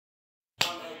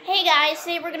Hey guys,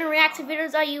 today we're going to react to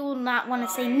videos that you will not want to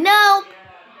say nope.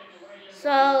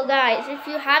 So guys, if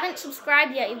you haven't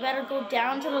subscribed yet, you better go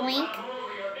down to the link.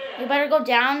 You better go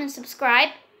down and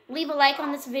subscribe. Leave a like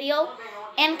on this video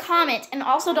and comment. And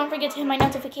also don't forget to hit my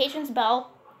notifications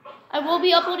bell. I will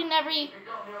be uploading every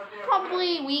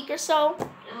probably week or so.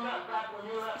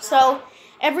 So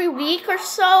every week or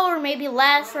so, or maybe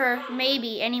less, or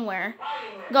maybe anywhere.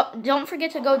 Don't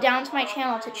forget to go down to my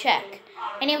channel to check.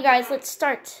 Anyway guys, let's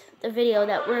start the video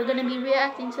that we're going to be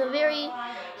reacting to very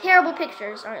terrible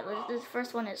pictures. Alright, this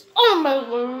first one is, oh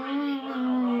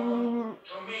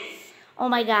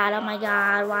my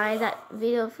god, why is that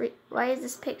video free? Why is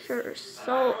this picture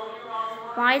so,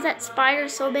 why is that spider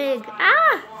so big?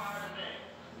 Ah!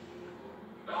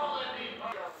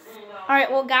 Alright,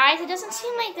 well guys, it doesn't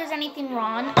seem like there's anything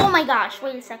wrong. Oh my gosh,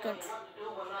 wait a second.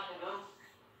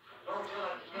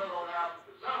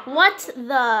 What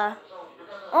the?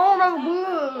 Oh my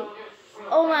god.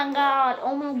 Oh my god.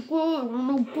 Oh my god. Oh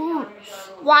my god.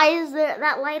 Why is there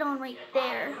that light on right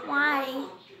there? Why?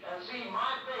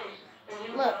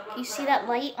 Look, you see that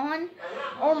light on?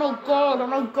 Oh my god. Oh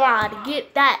my god.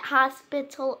 Get that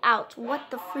hospital out. What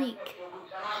the freak?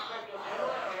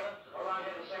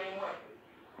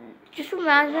 Just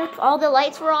imagine if all the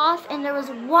lights were off and there was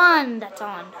one that's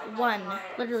on. One.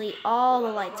 Literally all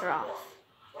the lights are off.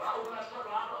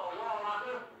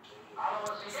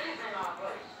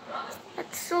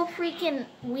 That's so freaking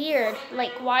weird.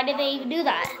 Like, why did they even do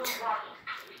that?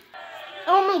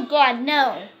 Oh my god,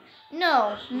 no.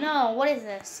 No, no. What is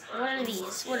this? What are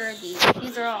these? What are these?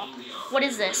 These are all. What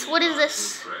is this? What is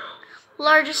this?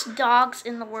 Largest dogs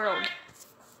in the world.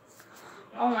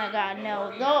 Oh my god,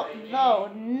 no. No.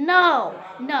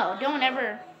 Don't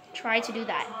ever try to do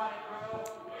that.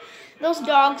 Those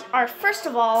dogs are, first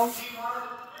of all,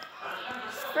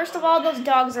 those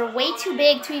dogs are way too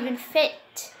big to even fit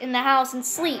in the house and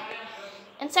sleep.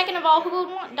 And second of all, who would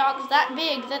want dogs that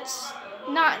big?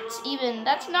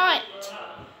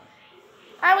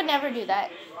 I would never do that.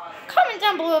 Comment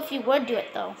down below if you would do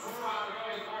it though.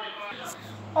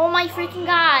 Oh my freaking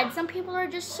god, some people are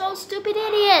just so stupid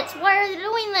idiots. Why are they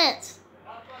doing this?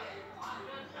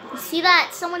 You see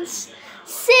that? Someone's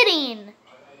sitting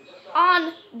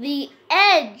on the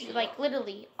edge, like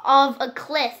literally, of a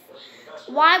cliff.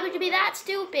 Why would you be that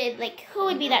stupid? Like, who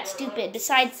would be that stupid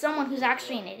besides someone who's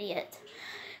actually an idiot?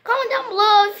 Comment down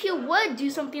below if you would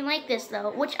do something like this, though,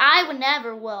 which I would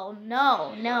never will.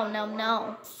 No.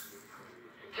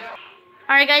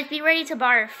 Alright, guys, be ready to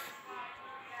barf.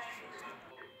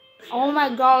 Oh my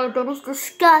god, that is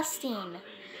disgusting.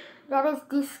 That is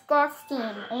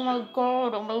disgusting. Oh my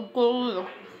god.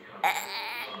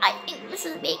 I think this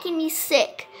is making me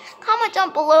sick. Comment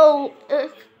down below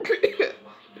if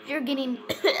you're getting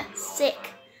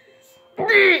sick.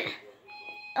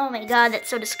 Oh my god, that's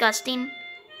so disgusting.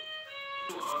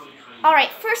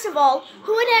 Alright, first of all,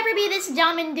 who would ever be this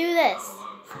dumb and do this?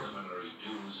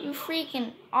 You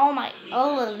freaking,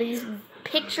 oh, these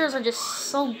pictures are just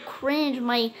so cringe.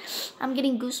 I'm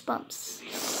getting goosebumps.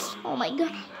 Oh my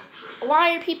god.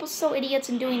 Why are people so idiots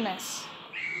in doing this?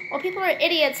 Well, people are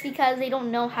idiots because they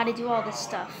don't know how to do all this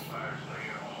stuff.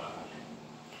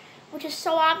 Which is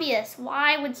so obvious.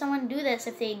 Why would someone do this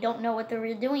if they don't know what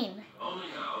they're doing?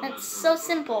 That's so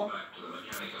simple.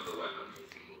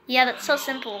 Yeah, that's so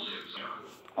simple.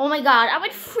 Oh my god, I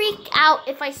would freak out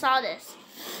if I saw this.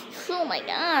 Oh my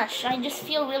gosh, I just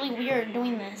feel really weird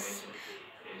doing this.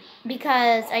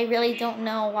 Because I really don't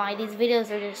know why these videos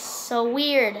are just so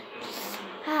weird.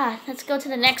 Let's go to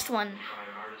the next one.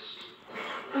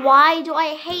 Why do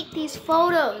I hate these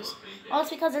photos? Well, it's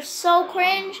because they're so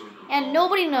cringe and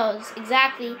nobody knows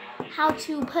exactly how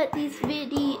to put these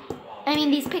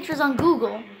pictures on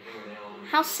Google.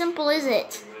 How simple is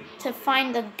it to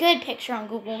find the good picture on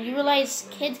Google? You realize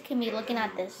kids can be looking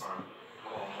at this.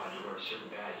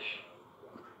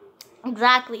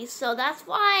 Exactly, so that's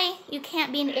why you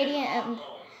can't be an idiot and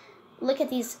look at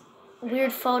these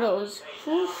weird photos.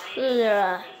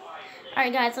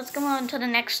 Alright guys, let's go on to the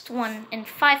next one in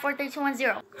 5, 4, 3, 2, 1,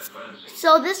 0.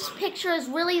 So this picture is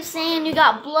really saying you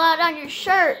got blood on your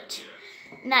shirt.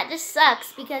 And that just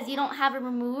sucks because you don't have a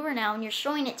remover now and you're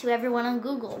showing it to everyone on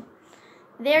Google.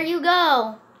 There you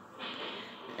go.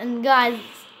 And guys.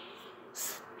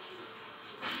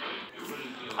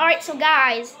 Alright, so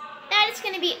guys, that is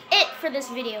going to be it for this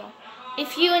video.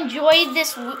 If you enjoyed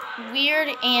this weird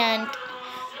and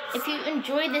if you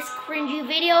enjoyed this cringy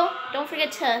video, don't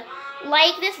forget to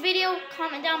like this video,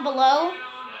 comment down below,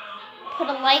 put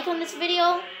a like on this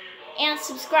video, and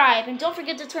subscribe. And don't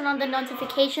forget to turn on the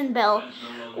notification bell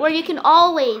where you can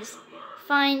always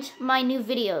find my new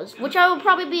videos, which I will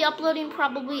probably be uploading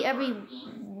every...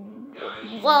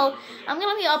 Well, I'm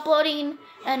going to be uploading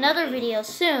another video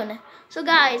soon. So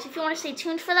guys, if you want to stay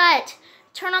tuned for that,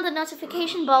 turn on the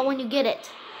notification bell when you get it.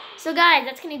 So guys,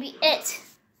 that's going to be it.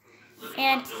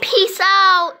 And peace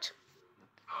out.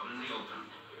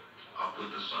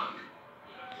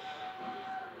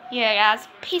 Yeah, guys,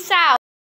 peace out.